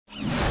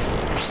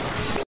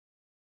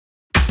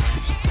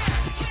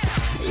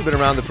You've been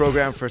around the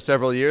program for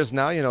several years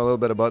now. You know a little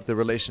bit about the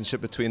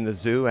relationship between the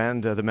zoo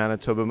and the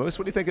Manitoba Moose.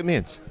 What do you think it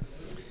means?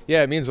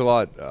 Yeah, it means a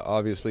lot,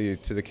 obviously,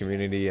 to the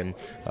community and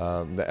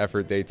the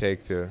effort they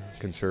take to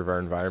conserve our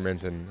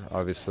environment, and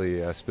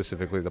obviously,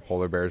 specifically the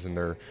polar bears and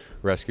their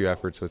rescue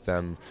efforts with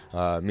them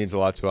means a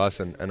lot to us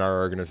and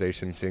our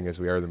organization, seeing as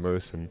we are the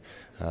Moose. And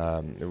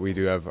we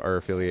do have our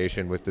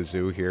affiliation with the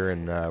zoo here,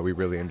 and we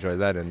really enjoy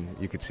that. And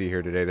you could see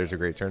here today there's a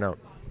great turnout.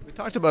 We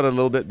talked about it a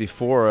little bit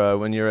before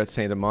when you were at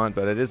St. Amant,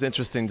 but it is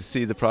interesting to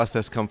see the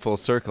process come full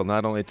circle,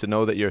 not only to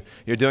know that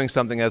you're doing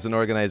something as an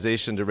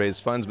organization to raise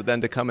funds, but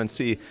then to come and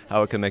see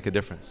how it can make a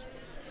difference.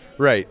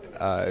 Right.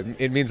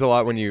 It means a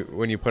lot when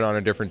you put on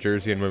a different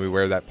jersey, and when we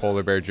wear that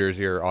polar bear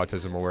jersey or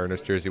autism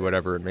awareness jersey,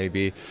 whatever it may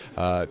be,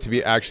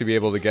 to actually be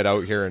able to get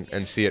out here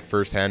and see it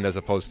firsthand, as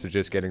opposed to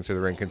just getting to the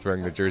rink and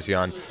throwing the jersey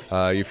on.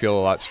 You feel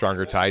a lot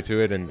stronger tie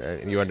to it,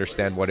 and you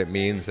understand what it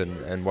means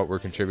and what we're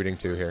contributing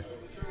to here.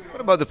 What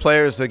about the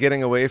players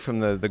getting away from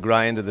the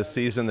grind of the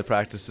season, the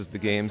practices, the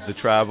games, the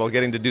travel,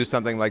 getting to do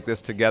something like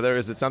this together?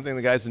 Is it something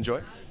the guys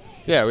enjoy?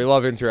 Yeah, we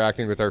love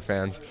interacting with our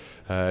fans.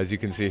 As you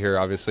can see here,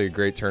 obviously a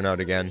great turnout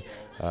again.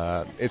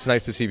 It's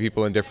nice to see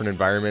people in different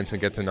environments and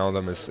get to know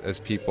them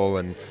as people,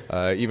 and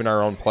even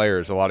our own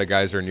players. A lot of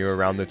guys are new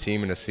around the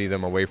team, and to see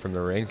them away from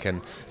the rink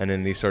and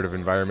in these sort of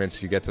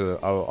environments, you get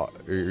to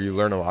you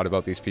learn a lot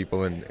about these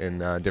people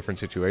in different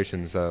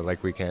situations,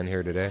 like we can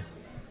here today.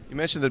 You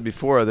mentioned it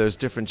before, there's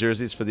different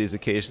jerseys for these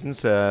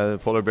occasions. The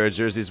Polar Bear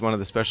jersey is one of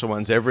the special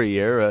ones every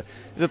year.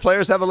 Do the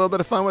players have a little bit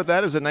of fun with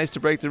that? Is it nice to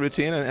break the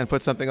routine and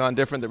put something on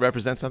different that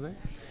represents something?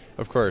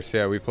 Of course,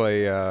 yeah. We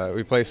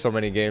play so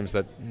many games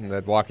that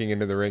walking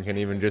into the rink and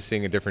even just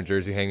seeing a different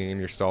jersey hanging in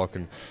your stall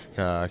can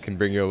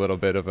bring you a little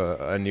bit of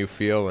a new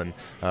feel and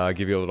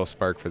give you a little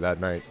spark for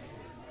that night.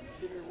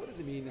 What does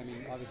it mean? I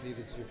mean, obviously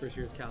this is your first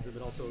year as captain,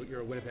 but also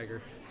you're a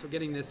Winnipegger. So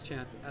getting this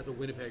chance as a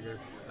Winnipegger,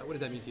 what does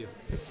that mean to you?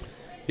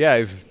 Yeah,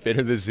 I've been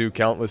to the zoo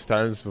countless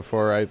times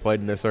before I played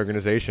in this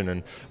organization,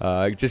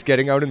 and just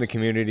getting out in the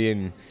community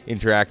and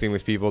interacting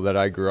with people that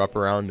I grew up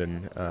around,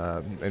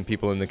 and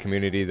people in the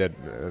community that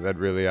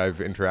really I've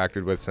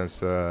interacted with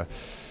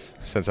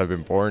since I've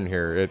been born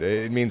here.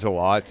 It means a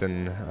lot,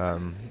 and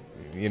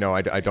you know,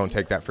 I don't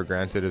take that for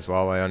granted as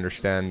well. I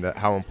understand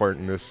how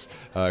important this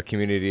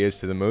community is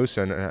to the Moose,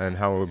 and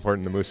how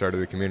important the Moose are to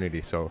the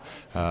community. So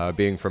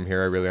being from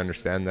here, I really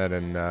understand that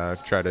and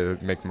try to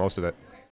make the most of it.